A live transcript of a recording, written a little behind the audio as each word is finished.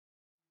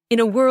In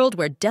a world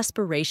where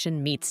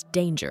desperation meets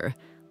danger,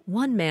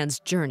 one man's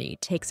journey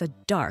takes a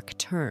dark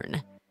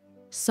turn.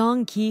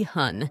 Song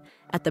Ki-hun,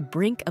 at the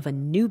brink of a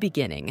new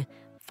beginning,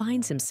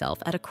 finds himself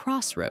at a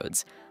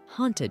crossroads,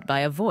 haunted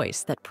by a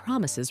voice that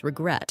promises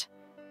regret.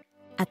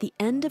 At the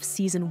end of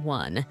Season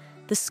 1,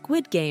 the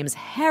Squid Game's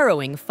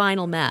harrowing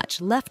final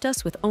match left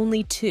us with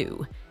only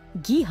two,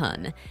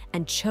 Gi-hun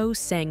and Cho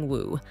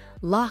Sang-woo,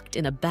 locked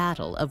in a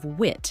battle of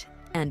wit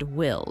and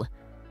will.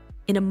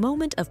 In a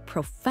moment of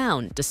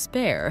profound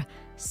despair,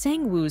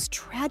 Sang-woo's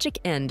tragic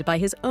end by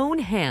his own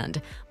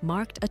hand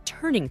marked a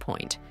turning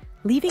point,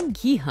 leaving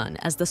Gi-hun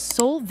as the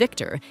sole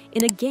victor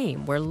in a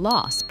game where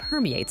loss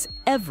permeates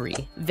every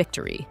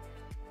victory.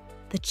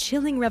 The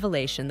chilling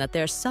revelation that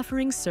their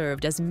suffering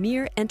served as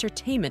mere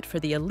entertainment for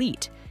the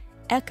elite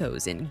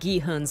echoes in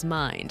Gi-hun's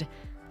mind,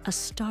 a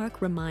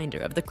stark reminder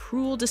of the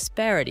cruel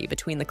disparity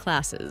between the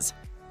classes.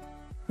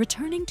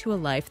 Returning to a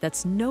life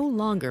that's no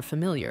longer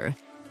familiar,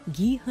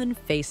 Gi-hun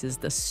faces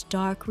the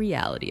stark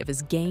reality of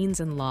his gains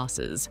and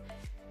losses,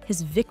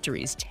 his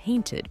victories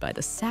tainted by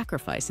the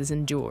sacrifices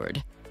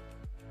endured.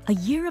 A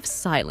year of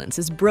silence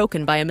is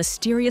broken by a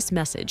mysterious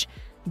message,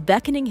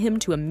 beckoning him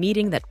to a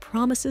meeting that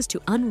promises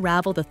to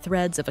unravel the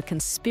threads of a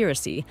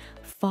conspiracy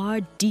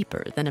far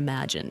deeper than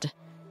imagined.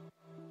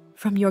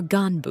 From your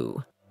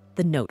ganbu,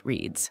 the note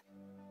reads,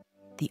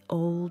 "The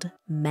old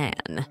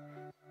man."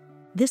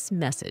 This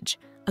message,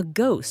 a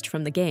ghost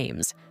from the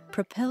games,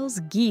 propels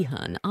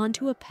Gi-hun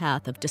onto a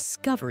path of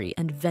discovery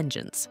and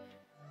vengeance.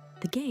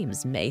 The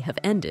games may have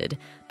ended,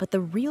 but the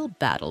real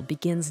battle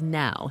begins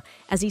now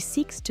as he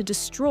seeks to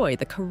destroy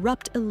the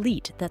corrupt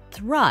elite that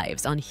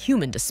thrives on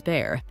human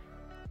despair.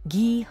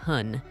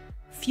 Gi-hun,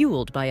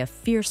 fueled by a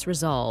fierce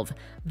resolve,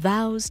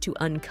 vows to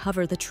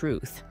uncover the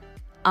truth.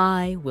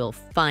 "I will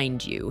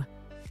find you,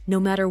 no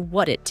matter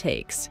what it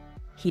takes,"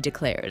 he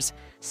declares,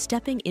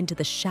 stepping into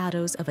the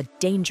shadows of a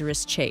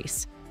dangerous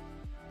chase.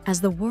 As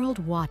the world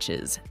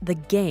watches, the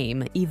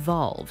game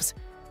evolves.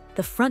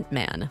 The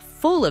frontman,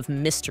 full of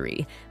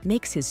mystery,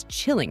 makes his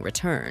chilling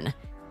return,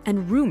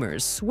 and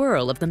rumors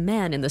swirl of the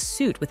man in the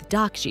suit with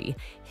Dakji,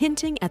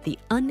 hinting at the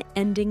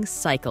unending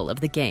cycle of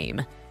the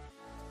game.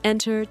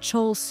 Enter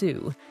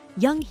Chol-soo,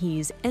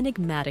 Young-hee's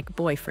enigmatic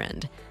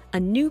boyfriend, a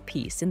new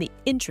piece in the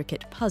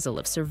intricate puzzle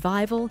of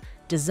survival,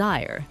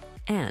 desire,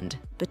 and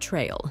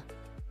betrayal.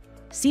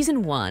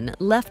 Season 1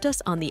 left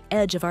us on the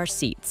edge of our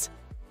seats.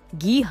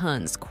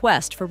 Gi-hun's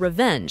quest for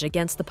revenge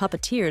against the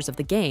puppeteers of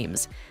the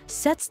games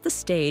sets the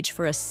stage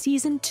for a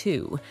Season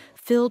 2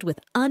 filled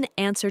with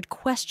unanswered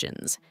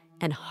questions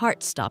and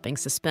heart-stopping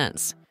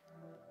suspense.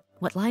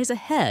 What lies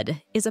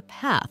ahead is a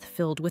path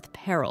filled with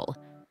peril.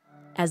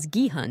 As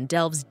Gi-hun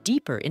delves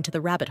deeper into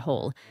the rabbit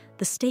hole,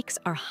 the stakes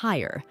are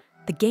higher,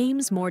 the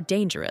games more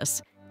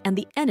dangerous, and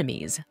the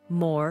enemies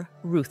more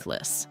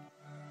ruthless.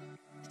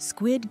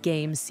 Squid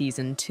Game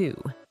Season 2.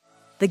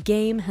 The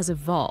game has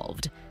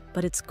evolved,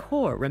 but its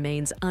core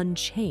remains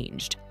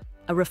unchanged,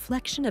 a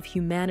reflection of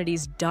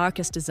humanity's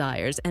darkest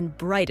desires and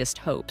brightest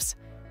hopes.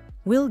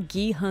 Will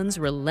Gi-hun's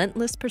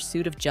relentless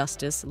pursuit of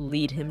justice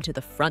lead him to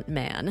the front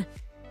man?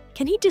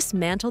 Can he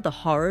dismantle the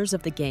horrors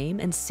of the game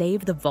and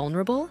save the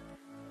vulnerable?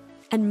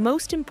 And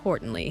most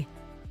importantly,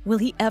 will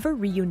he ever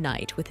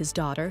reunite with his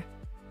daughter?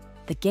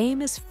 The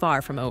game is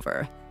far from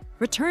over.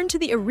 Return to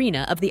the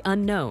arena of the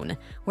unknown,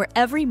 where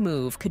every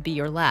move could be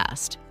your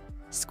last.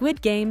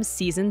 Squid Game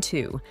Season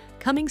 2,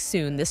 coming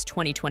soon this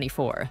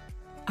 2024.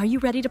 Are you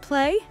ready to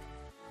play?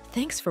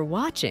 Thanks for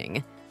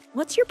watching.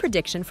 What's your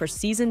prediction for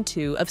Season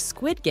 2 of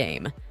Squid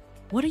Game?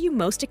 What are you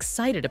most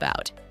excited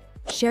about?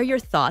 Share your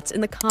thoughts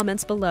in the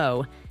comments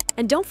below.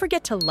 And don't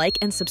forget to like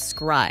and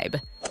subscribe.